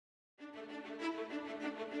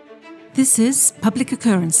This is Public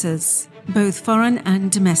Occurrences, both foreign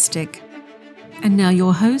and domestic. And now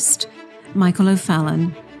your host, Michael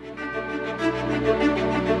O'Fallon.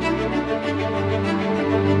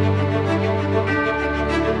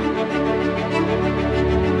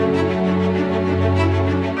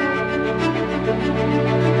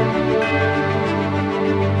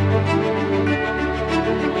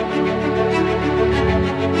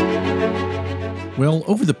 Well,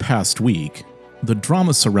 over the past week, the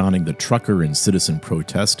drama surrounding the trucker and citizen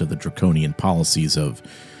protest of the draconian policies of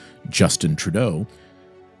Justin Trudeau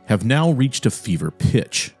have now reached a fever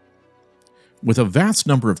pitch. With a vast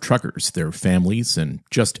number of truckers, their families, and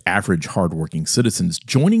just average hardworking citizens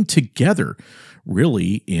joining together,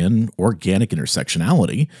 really in organic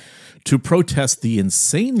intersectionality, to protest the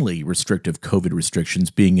insanely restrictive COVID restrictions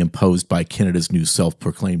being imposed by Canada's new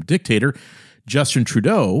self-proclaimed dictator, Justin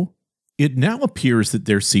Trudeau, it now appears that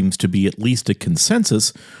there seems to be at least a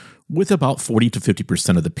consensus with about 40 to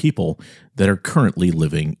 50% of the people that are currently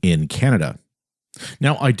living in Canada.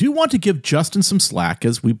 Now, I do want to give Justin some slack,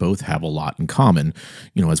 as we both have a lot in common,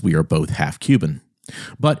 as we are both half Cuban.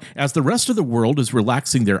 But as the rest of the world is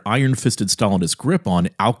relaxing their iron-fisted Stalinist grip on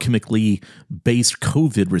alchemically based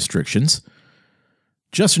COVID restrictions,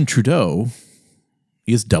 Justin Trudeau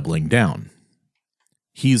is doubling down.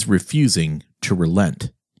 He's refusing to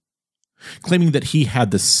relent, claiming that he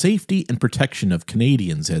had the safety and protection of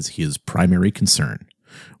Canadians as his primary concern,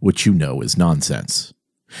 which is nonsense.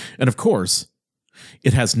 And of course,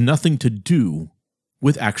 it has nothing to do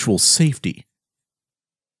with actual safety.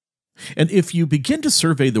 And if you begin to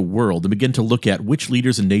survey the world and begin to look at which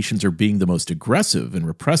leaders and nations are being the most aggressive and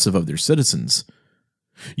repressive of their citizens,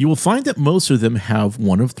 you will find that most of them have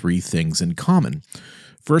one of three things in common.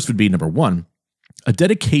 First would be, number one, a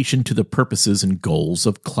dedication to the purposes and goals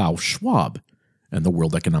of Klaus Schwab and the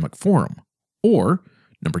World Economic Forum. Or,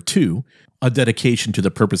 number two, a dedication to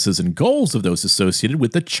the purposes and goals of those associated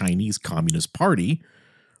with the Chinese Communist Party.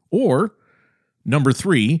 Or, number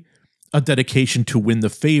three, a dedication to win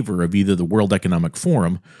the favor of either the World Economic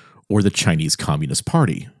Forum or the Chinese Communist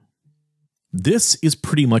Party. This is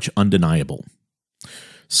pretty much undeniable.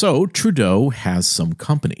 So, Trudeau has some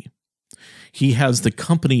company. He has the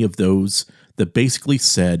company of those that basically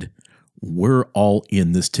said, we're all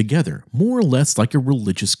in this together, more or less like a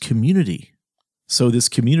religious community. So this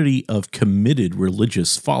community of committed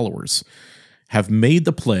religious followers have made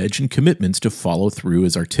the pledge and commitments to follow through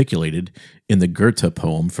as articulated in the Goethe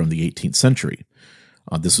poem from the 18th century.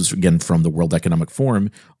 This was again from the World Economic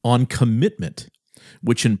Forum on commitment,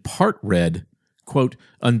 which in part read, quote,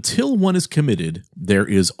 "Until one is committed, there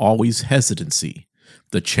is always hesitancy,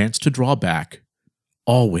 the chance to draw back,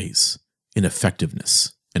 always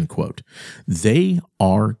ineffectiveness," end quote. They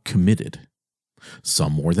are committed.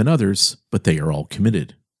 Some more than others, but they are all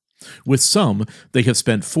committed. With some, they have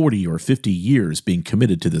spent 40 or 50 years being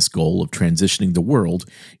committed to this goal of transitioning the world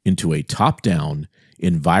into a top-down,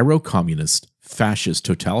 enviro-communist, fascist,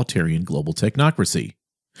 totalitarian global technocracy.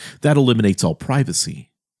 That eliminates all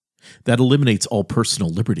privacy. That eliminates all personal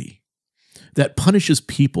liberty. That punishes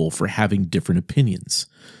people for having different opinions.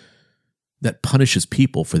 That punishes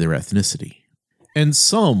people for their ethnicity. And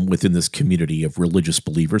some within this community of religious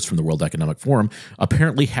believers from the World Economic Forum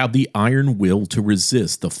apparently have the iron will to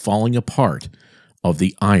resist the falling apart of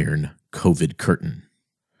the iron COVID curtain.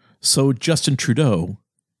 So Justin Trudeau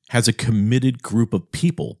has a committed group of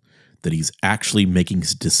people that he's actually making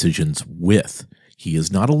his decisions with. He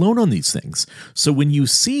is not alone on these things. So when you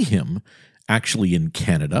see him actually in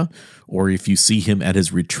Canada, or if you see him at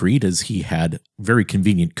his retreat as he had very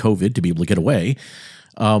convenient COVID to be able to get away,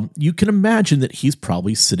 you can imagine that he's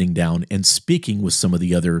probably sitting down and speaking with some of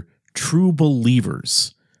the other true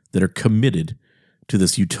believers that are committed to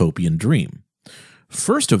this utopian dream.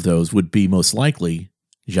 First of those would be most likely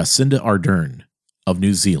Jacinda Ardern of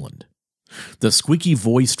New Zealand, the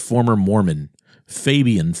squeaky-voiced former Mormon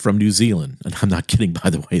Fabian from New Zealand, and I'm not kidding, by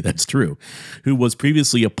the way, that's true, who was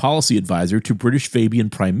previously a policy advisor to British Fabian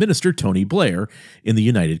Prime Minister Tony Blair in the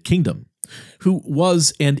United Kingdom, who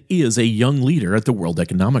was and is a young leader at the World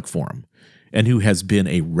Economic Forum, and who has been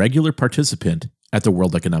a regular participant at the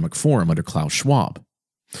World Economic Forum under Klaus Schwab.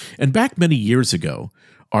 And back many years ago,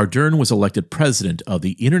 Ardern was elected president of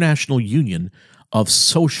the International Union of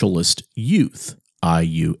Socialist Youth,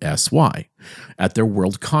 IUSY, at their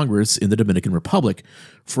World Congress in the Dominican Republic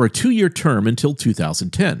for a 2-year term until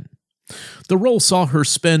 2010. The role saw her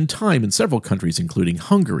spend time in several countries including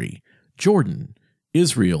Hungary, Jordan,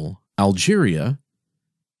 Israel, Algeria,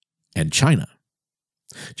 and China.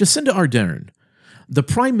 Jacinda Ardern, the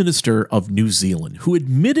Prime Minister of New Zealand, who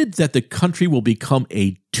admitted that the country will become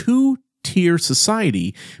a two two-tier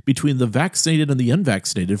society between the vaccinated and the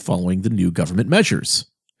unvaccinated following the new government measures.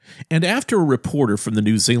 And after a reporter from the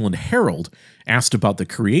New Zealand Herald asked about the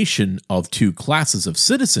creation of two classes of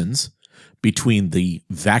citizens between the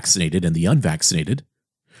vaccinated and the unvaccinated,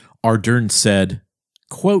 Ardern said,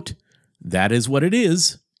 quote, "That is what it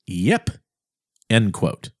is. Yep." End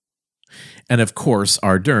quote. And of course,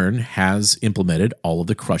 Ardern has implemented all of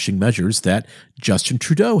the crushing measures that Justin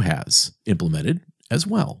Trudeau has implemented as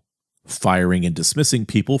well, firing and dismissing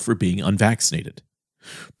people for being unvaccinated,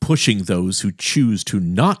 pushing those who choose to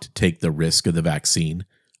not take the risk of the vaccine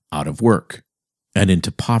out of work and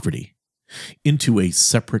into poverty, into a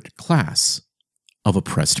separate class of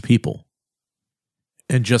oppressed people.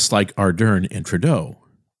 And just like Ardern and Trudeau,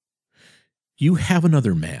 you have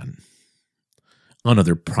another man,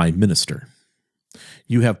 another prime minister.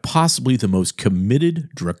 You have possibly the most committed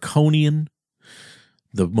draconian,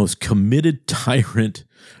 the most committed tyrant,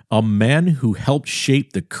 a man who helped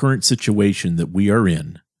shape the current situation that we are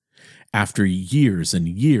in after years and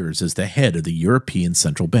years as the head of the European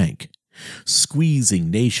Central Bank,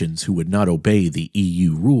 squeezing nations who would not obey the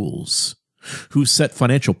EU rules, who set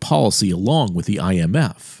financial policy along with the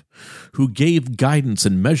IMF, who gave guidance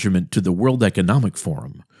and measurement to the World Economic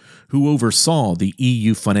Forum, who oversaw the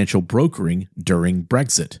EU financial brokering during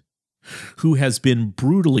Brexit, who has been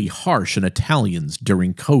brutally harsh on Italians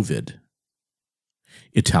during COVID.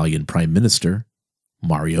 Italian Prime Minister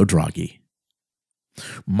Mario Draghi.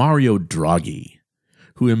 Mario Draghi,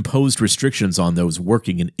 who imposed restrictions on those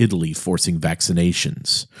working in Italy forcing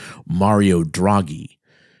vaccinations. Mario Draghi,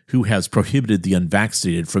 who has prohibited the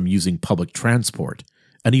unvaccinated from using public transport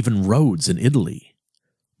and even roads in Italy.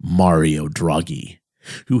 Mario Draghi,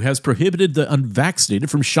 who has prohibited the unvaccinated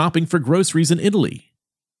from shopping for groceries in Italy.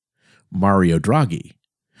 Mario Draghi,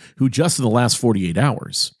 who just in the last 48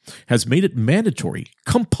 hours has made it mandatory,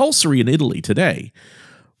 compulsory in Italy today,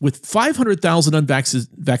 with 500,000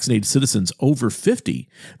 unvaccinated citizens over 50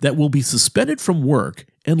 that will be suspended from work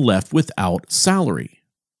and left without salary.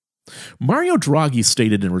 Mario Draghi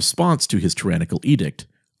stated in response to his tyrannical edict,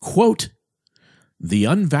 quote, "The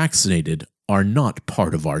unvaccinated are not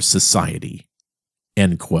part of our society."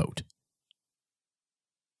 End quote.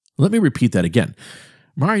 Let me repeat that again.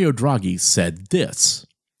 Mario Draghi said this,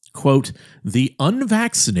 quote, "The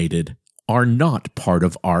unvaccinated are not part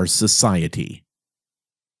of our society."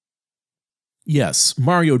 Yes,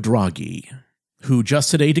 Mario Draghi, who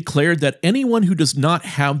just today declared that anyone who does not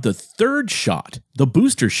have the third shot, the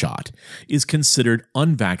booster shot, is considered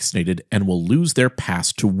unvaccinated and will lose their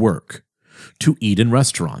pass to work, to eat in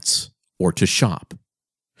restaurants, or to shop.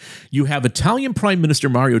 You have Italian Prime Minister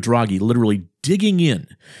Mario Draghi literally digging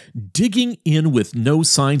in with no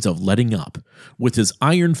signs of letting up, with his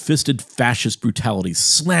iron-fisted fascist brutality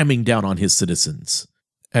slamming down on his citizens,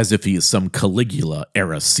 as if he is some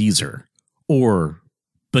Caligula-era Caesar, or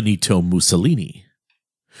Benito Mussolini,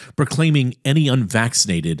 proclaiming any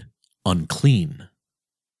unvaccinated unclean.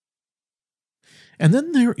 And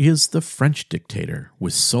then there is the French dictator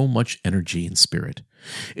with so much energy and spirit.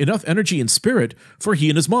 Enough energy and spirit for he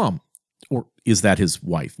and his mom. Or is that his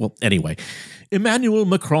wife? Well, anyway, Emmanuel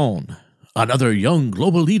Macron, another young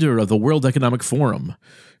global leader of the World Economic Forum,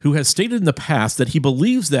 who has stated in the past that he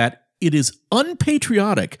believes that it is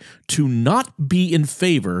unpatriotic to not be in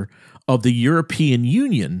favor of the European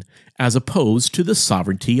Union as opposed to the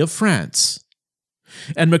sovereignty of France.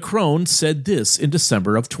 And Macron said this in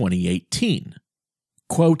December of 2018.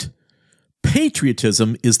 Quote,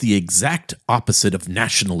 "Patriotism is the exact opposite of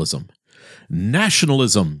nationalism.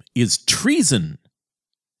 Nationalism is treason."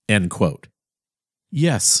 End quote.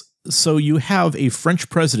 Yes, so you have a French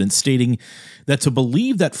president stating that to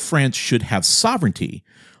believe that France should have sovereignty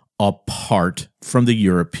apart from the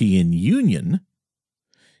European Union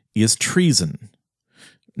is treason.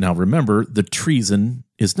 Now remember, the treason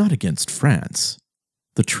is not against France.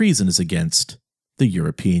 The treason is against the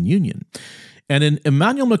European Union. And in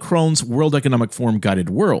Emmanuel Macron's World Economic Forum Guided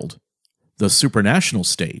World, the supranational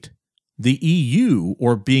state, the EU,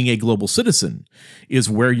 or being a global citizen, is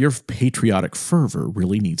where your patriotic fervor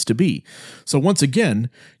really needs to be. So once again,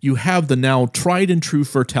 you have the now tried and true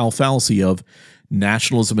fertile fallacy of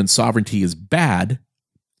nationalism and sovereignty is bad,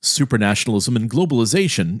 supranationalism and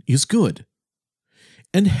globalization is good.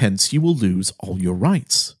 And hence you will lose all your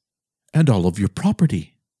rights, and all of your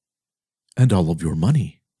property, and all of your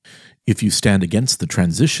money, if you stand against the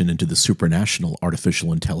transition into the supranational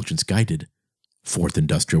artificial intelligence guided Fourth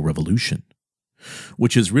Industrial Revolution,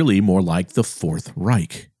 which is really more like the Fourth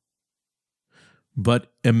Reich.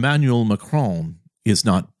 But Emmanuel Macron is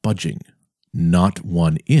not budging, Not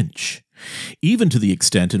 1 inch. Even to the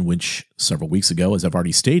extent in which, several weeks ago, as I've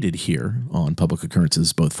already stated here on Public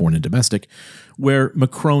Occurrences, both foreign and domestic, where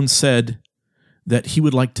Macron said that he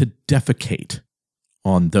would like to defecate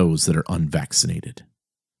on those that are unvaccinated,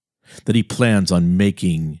 that he plans on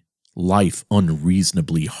making life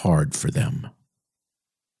unreasonably hard for them.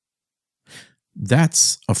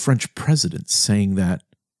 That's a French president saying that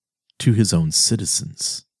to his own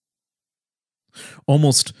citizens.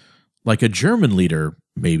 Almost like a German leader,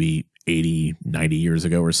 maybe 80, 90 years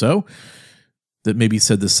ago or so, that maybe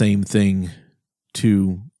said the same thing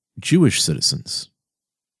to Jewish citizens.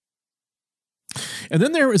 And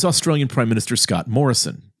then there is Australian Prime Minister Scott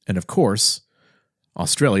Morrison. And of course,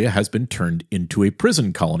 Australia has been turned into a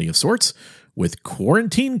prison colony of sorts, with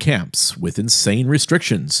quarantine camps, with insane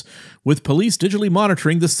restrictions, with police digitally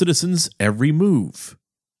monitoring the citizens' every move.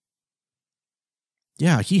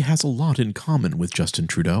 Yeah, he has a lot in common with Justin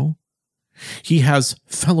Trudeau. He has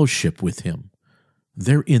fellowship with him.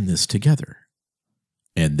 They're in this together.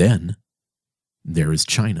 And then there is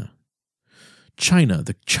China. China,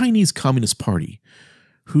 the Chinese Communist Party,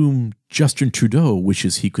 whom Justin Trudeau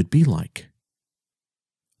wishes he could be like.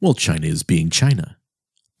 Well, China is being China,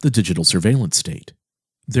 the digital surveillance state.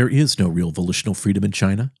 There is no real volitional freedom in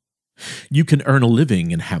China. You can earn a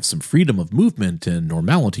living and have some freedom of movement and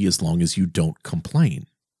normality as long as you don't complain,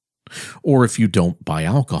 or if you don't buy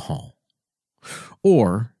alcohol,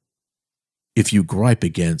 or if you gripe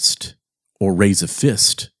against or raise a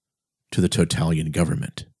fist to the totalitarian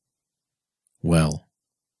government. Well,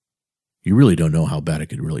 you really don't know how bad it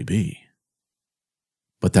could really be.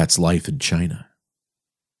 But that's life in China.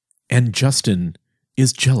 And Justin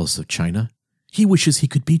is jealous of China. He wishes he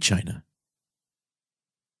could be China.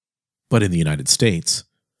 But in the United States,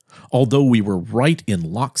 although we were right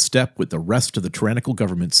in lockstep with the rest of the tyrannical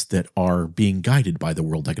governments that are being guided by the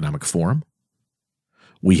World Economic Forum,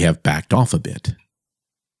 we have backed off a bit.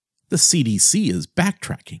 The CDC is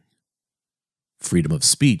backtracking. Freedom of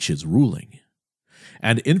speech is ruling.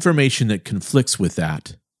 And information that conflicts with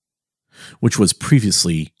that, which was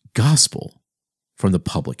previously gospel from the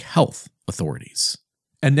public health authorities.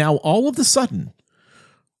 And now all of a sudden,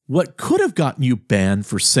 what could have gotten you banned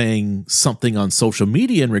for saying something on social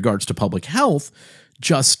media in regards to public health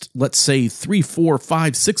just, let's say, 3, 4,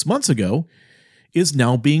 5, 6 months ago, is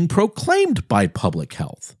now being proclaimed by public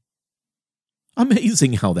health.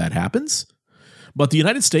 Amazing how that happens. But the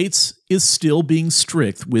United States is still being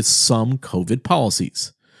strict with some COVID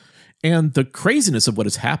policies. And the craziness of what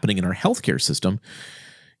is happening in our healthcare system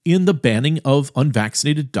in the banning of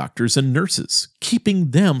unvaccinated doctors and nurses, keeping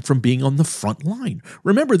them from being on the front line.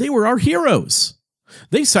 Remember, they were our heroes.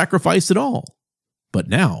 They sacrificed it all. But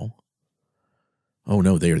now, oh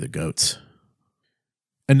no, they are the goats.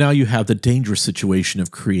 And now you have the dangerous situation of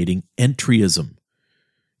creating entryism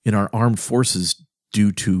in our armed forces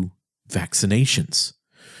due to vaccinations,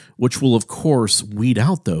 which will, of course, weed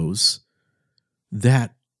out those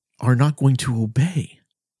that are not going to obey.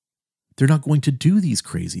 They're not going to do these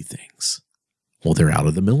crazy things. Well, they're out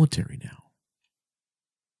of the military now.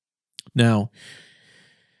 Now,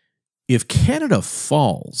 if Canada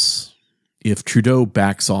falls, if Trudeau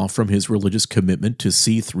backs off from his religious commitment to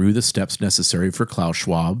see through the steps necessary for Klaus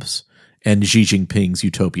Schwab's and Xi Jinping's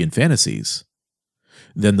utopian fantasies,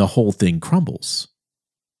 then the whole thing crumbles.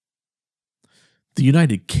 The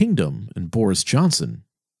United Kingdom and Boris Johnson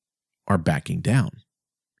are backing down.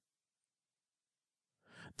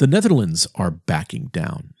 The Netherlands are backing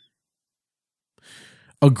down.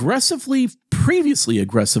 Previously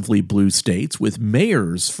aggressively blue states with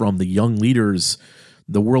mayors from the young leaders,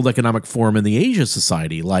 the World Economic Forum and the Asia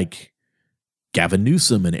Society, like Gavin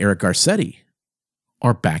Newsom and Eric Garcetti,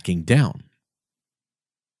 are backing down.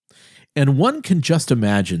 And one can just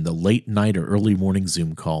imagine the late night or early morning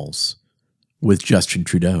Zoom calls with Justin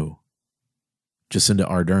Trudeau, Jacinda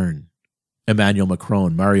Ardern, Emmanuel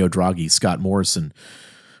Macron, Mario Draghi, Scott Morrison,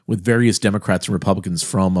 with various Democrats and Republicans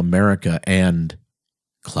from America and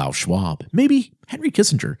Klaus Schwab, maybe Henry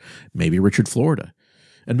Kissinger, maybe Richard Florida,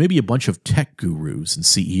 and maybe a bunch of tech gurus and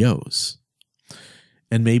CEOs,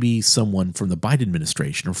 and maybe someone from the Biden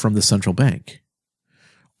administration or from the central bank,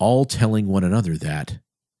 all telling one another that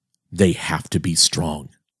they have to be strong.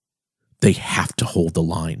 They have to hold the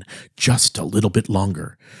line just a little bit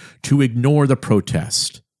longer, to ignore the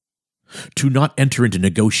protest, to not enter into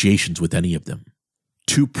negotiations with any of them,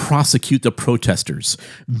 to prosecute the protesters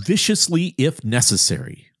viciously if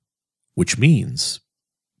necessary, which means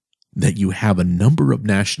that you have a number of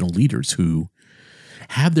national leaders who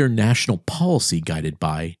have their national policy guided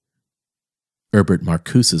by Herbert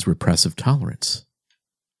Marcuse's repressive tolerance,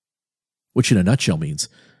 which in a nutshell means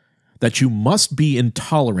that you must be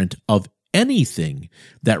intolerant of anything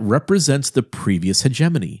that represents the previous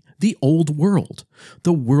hegemony, the old world,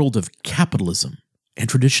 the world of capitalism and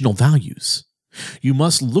traditional values. You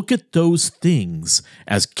must look at those things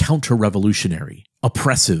as counter-revolutionary,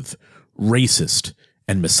 oppressive, racist,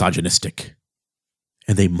 and misogynistic.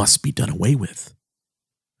 And they must be done away with.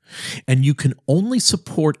 And you can only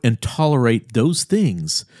support and tolerate those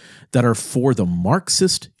things that are for the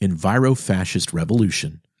Marxist enviro-fascist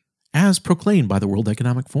revolution, as proclaimed by the World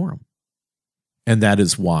Economic Forum. And that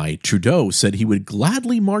is why Trudeau said he would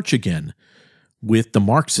gladly march again with the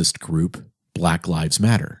Marxist group Black Lives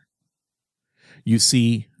Matter. You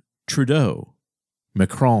see, Trudeau,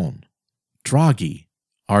 Macron, Draghi,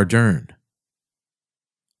 Ardern,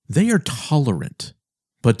 they are tolerant,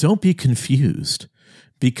 but don't be confused,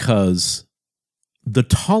 because the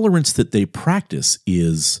tolerance that they practice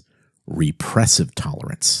is repressive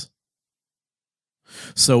tolerance.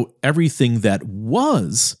 So everything that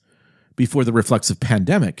was before the reflexive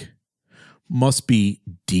pandemic must be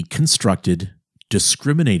deconstructed,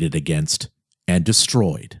 discriminated against, and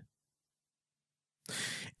destroyed.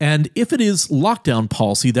 And if it is lockdown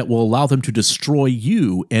policy that will allow them to destroy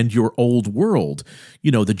you and your old world, the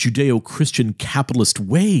Judeo-Christian capitalist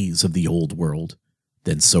ways of the old world,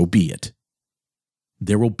 then so be it.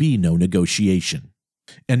 There will be no negotiation.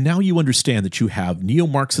 And now you understand that you have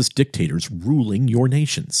neo-Marxist dictators ruling your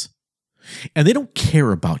nations. And they don't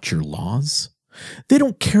care about your laws. They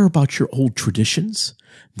don't care about your old traditions.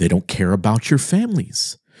 They don't care about your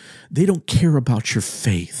families. They don't care about your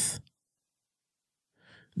faith.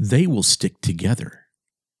 They will stick together.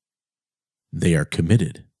 They are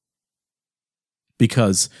committed.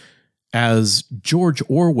 Because, as George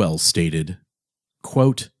Orwell stated,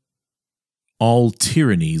 quote, "All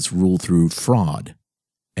tyrannies rule through fraud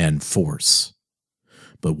and force.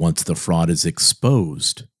 But once the fraud is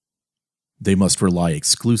exposed, they must rely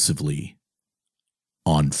exclusively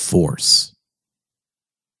on force."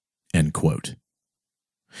 End quote.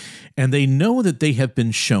 And they know that they have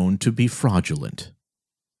been shown to be fraudulent.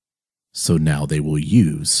 So now they will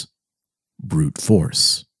use brute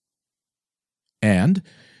force. And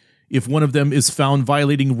if one of them is found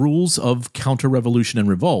violating rules of counter-revolution and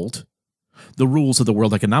revolt, the rules of the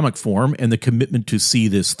World Economic Forum and the commitment to see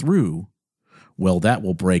this through, well, that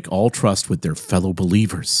will break all trust with their fellow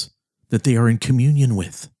believers that they are in communion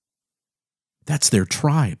with. That's their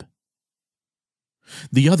tribe.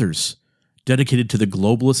 The others, dedicated to the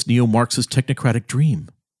globalist neo-Marxist technocratic dream,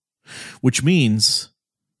 which means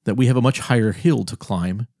that we have a much higher hill to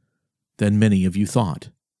climb than many of you thought.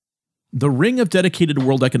 The ring of dedicated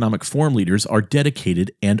World Economic Forum leaders are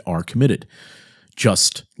dedicated and are committed,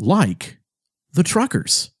 just like the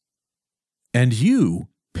truckers. And you,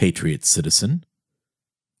 patriot citizen,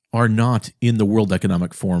 are not in the World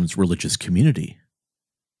Economic Forum's religious community.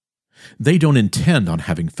 They don't intend on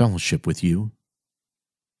having fellowship with you.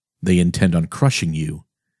 They intend on crushing you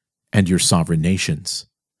and your sovereign nations.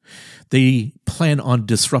 They plan on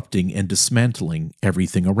disrupting and dismantling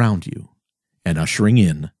everything around you and ushering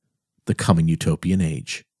in the coming utopian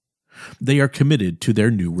age. They are committed to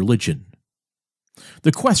their new religion.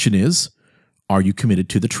 The question is, are you committed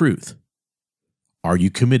to the truth? Are you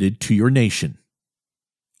committed to your nation?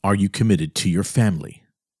 Are you committed to your family?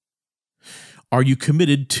 Are you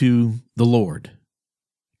committed to the Lord?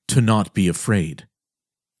 To not be afraid,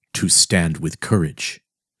 to stand with courage,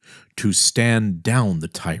 to stand down the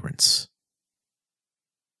tyrants.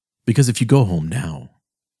 Because if you go home now,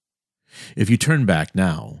 if you turn back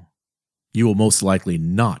now, you will most likely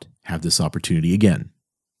not have this opportunity again.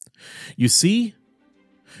 You see,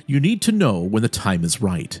 you need to know when the time is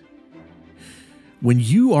right. When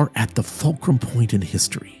you are at the fulcrum point in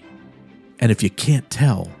history, and if you can't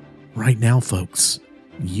tell, right now, folks,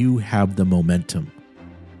 you have the momentum.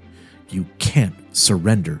 You can't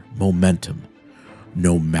surrender momentum,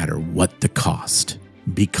 no matter what the cost,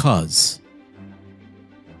 because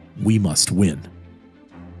we must win.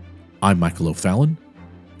 I'm Michael O'Fallon,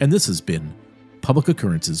 and this has been Public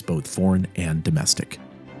Occurrences, both foreign and domestic.